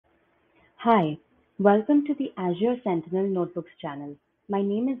Hi, welcome to the Azure Sentinel Notebooks channel. My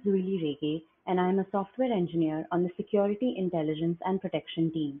name is Zuili Rege, and I am a software engineer on the Security, Intelligence, and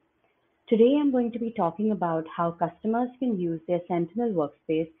Protection team. Today I'm going to be talking about how customers can use their Sentinel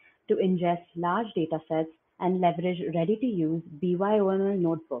workspace to ingest large datasets and leverage ready-to-use BYOML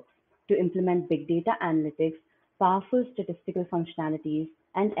notebooks to implement big data analytics, powerful statistical functionalities,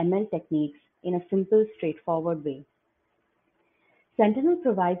 and ML techniques in a simple, straightforward way. Sentinel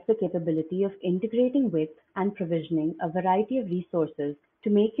provides the capability of integrating with and provisioning a variety of resources to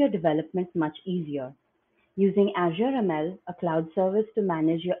make your development much easier. Using Azure ML, a cloud service to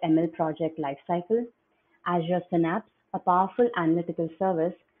manage your ML project lifecycle, Azure Synapse, a powerful analytical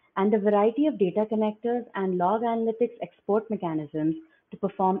service, and a variety of data connectors and log analytics export mechanisms to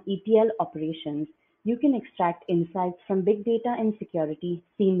perform ETL operations, you can extract insights from big data and security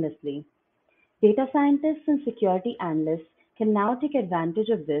seamlessly. Data scientists and security analysts can now take advantage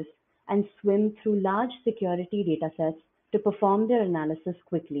of this and swim through large security datasets to perform their analysis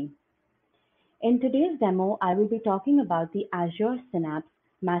quickly. In today's demo, I will be talking about the Azure Synapse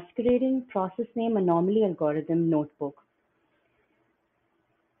Masquerading Process Name Anomaly algorithm notebook.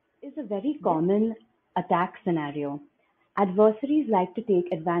 It's a very common attack scenario. Adversaries like to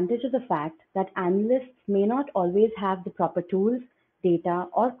take advantage of the fact that analysts may not always have the proper tools, data,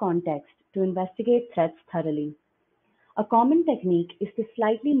 or context to investigate threats thoroughly. A common technique is to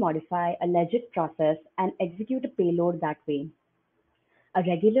slightly modify a legit process and execute a payload that way. A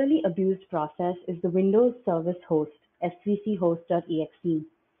regularly abused process is the Windows Service Host, svchost.exe.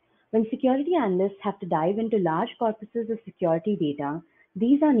 When security analysts have to dive into large corpuses of security data,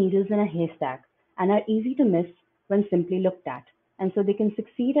 these are needles in a haystack and are easy to miss when simply looked at, and so they can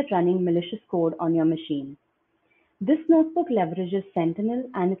succeed at running malicious code on your machine. This notebook leverages Sentinel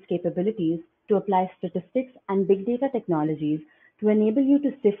and its capabilities to apply statistics and big data technologies to enable you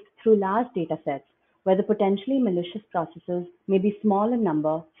to sift through large datasets where the potentially malicious processes may be small in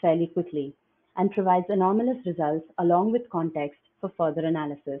number fairly quickly, and provides anomalous results along with context for further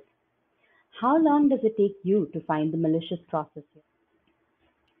analysis. How long does it take you to find the malicious process?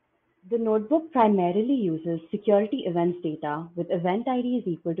 The notebook primarily uses security events data with event ID is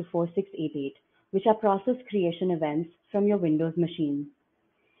equal to 4688, which are process creation events from your Windows machine.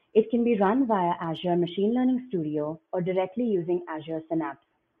 It can be run via Azure Machine Learning Studio or directly using Azure Synapse.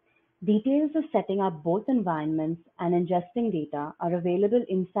 Details of setting up both environments and ingesting data are available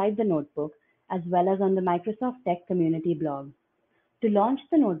inside the notebook as well as on the Microsoft Tech Community blog. To launch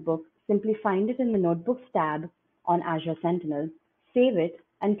the notebook, simply find it in the Notebooks tab on Azure Sentinel, save it,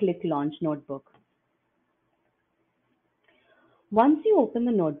 and click Launch Notebook. Once you open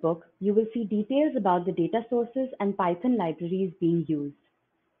the notebook, you will see details about the data sources and Python libraries being used.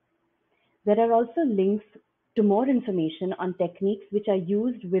 There are also links to more information on techniques which are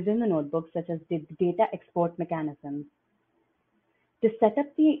used within the notebook, such as the data export mechanisms. To set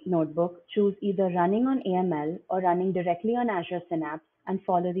up the notebook, choose either running on AML or running directly on Azure Synapse and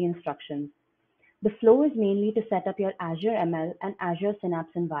follow the instructions. The flow is mainly to set up your Azure ML and Azure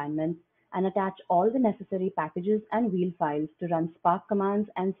Synapse environments and attach all the necessary packages and wheel files to run Spark commands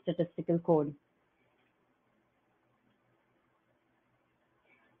and statistical code.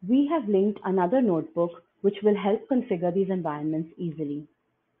 We have linked another notebook which will help configure these environments easily.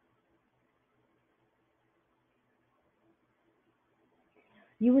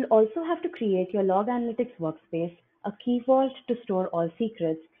 You will also have to create your log analytics workspace, a key vault to store all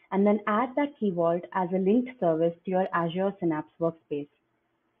secrets, and then add that key vault as a linked service to your Azure Synapse workspace.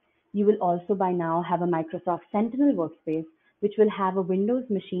 You will also by now have a Microsoft Sentinel workspace, which will have a Windows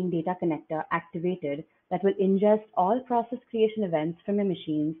machine data connector activated that will ingest all process creation events from your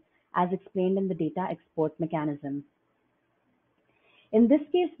machines as explained in the data export mechanism. In this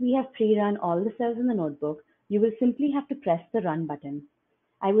case, we have pre-run all the cells in the notebook. You will simply have to press the Run button.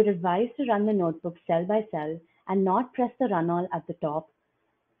 I would advise to run the notebook cell by cell and not press the Run All at the top.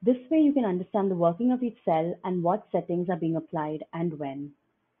 This way you can understand the working of each cell and what settings are being applied and when.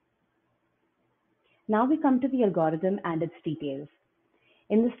 Now we come to the algorithm and its details.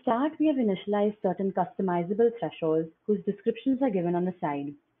 In the start, we have initialized certain customizable thresholds whose descriptions are given on the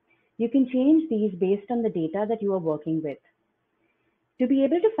side. You can change these based on the data that you are working with. To be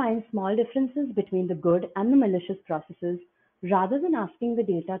able to find small differences between the good and the malicious processes, rather than asking the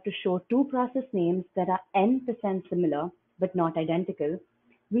data to show two process names that are n% similar but not identical,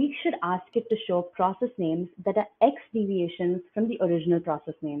 we should ask it to show process names that are x deviations from the original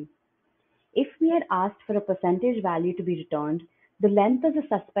process name. If we had asked for a percentage value to be returned, the length of the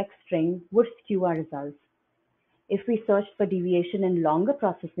suspect string would skew our results. If we searched for deviation in longer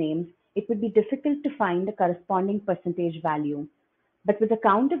process names, it would be difficult to find a corresponding percentage value. But with a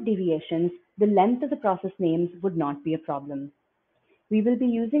count of deviations, the length of the process names would not be a problem. We will be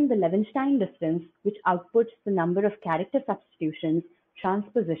using the Levenshtein distance, which outputs the number of character substitutions,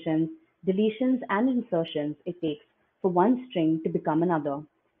 transpositions, deletions, and insertions it takes for one string to become another,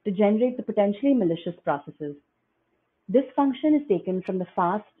 to generate the potentially malicious processes. This function is taken from the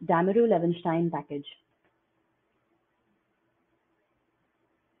fast Damerau-Levenshtein package.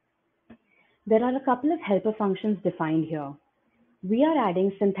 There are a couple of helper functions defined here. We are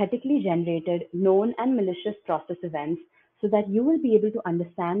adding synthetically generated known and malicious process events so that you will be able to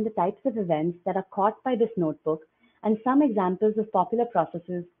understand the types of events that are caught by this notebook and some examples of popular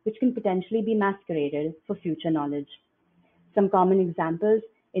processes which can potentially be masqueraded for future knowledge. Some common examples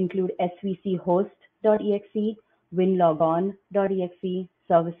include svchost.exe, winlogon.exe,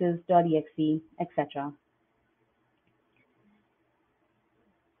 services.exe, etc.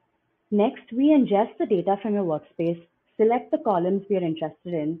 Next, we ingest the data from your workspace, select the columns we are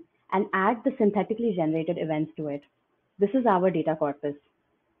interested in, and add the synthetically generated events to it. This is our data corpus.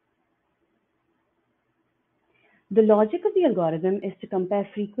 The logic of the algorithm is to compare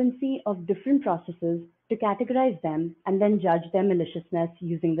frequency of different processes to categorize them and then judge their maliciousness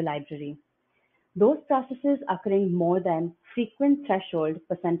using the library. Those processes occurring more than frequent threshold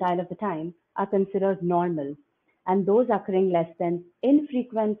percentile of the time are considered normal, and those occurring less than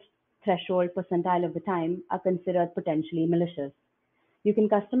infrequent threshold percentile of the time are considered potentially malicious. You can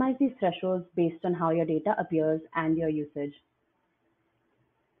customize these thresholds based on how your data appears and your usage.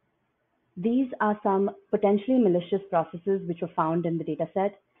 These are some potentially malicious processes which were found in the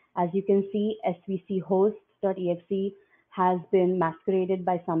dataset. As you can see, svchost.exe has been masqueraded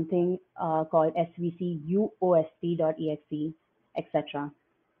by something called svchost.exe, etc.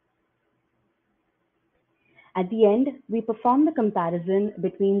 At the end, we perform the comparison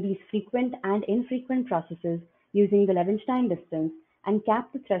between these frequent and infrequent processes using the Levenshtein distance and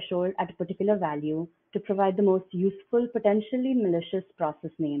cap the threshold at a particular value to provide the most useful, potentially malicious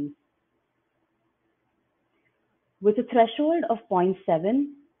process names. With a threshold of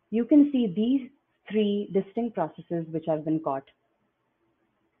 0.7, you can see these three distinct processes which have been caught.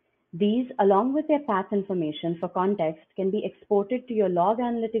 These, along with their path information for context, can be exported to your log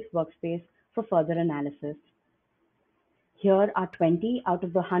analytics workspace for further analysis. Here are 20 out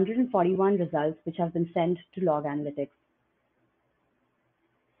of the 141 results which have been sent to log analytics.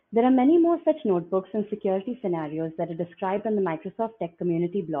 There are many more such notebooks and security scenarios that are described on the Microsoft Tech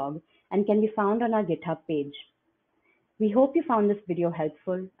Community blog and can be found on our GitHub page. We hope you found this video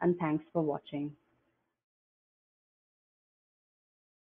helpful, and thanks for watching.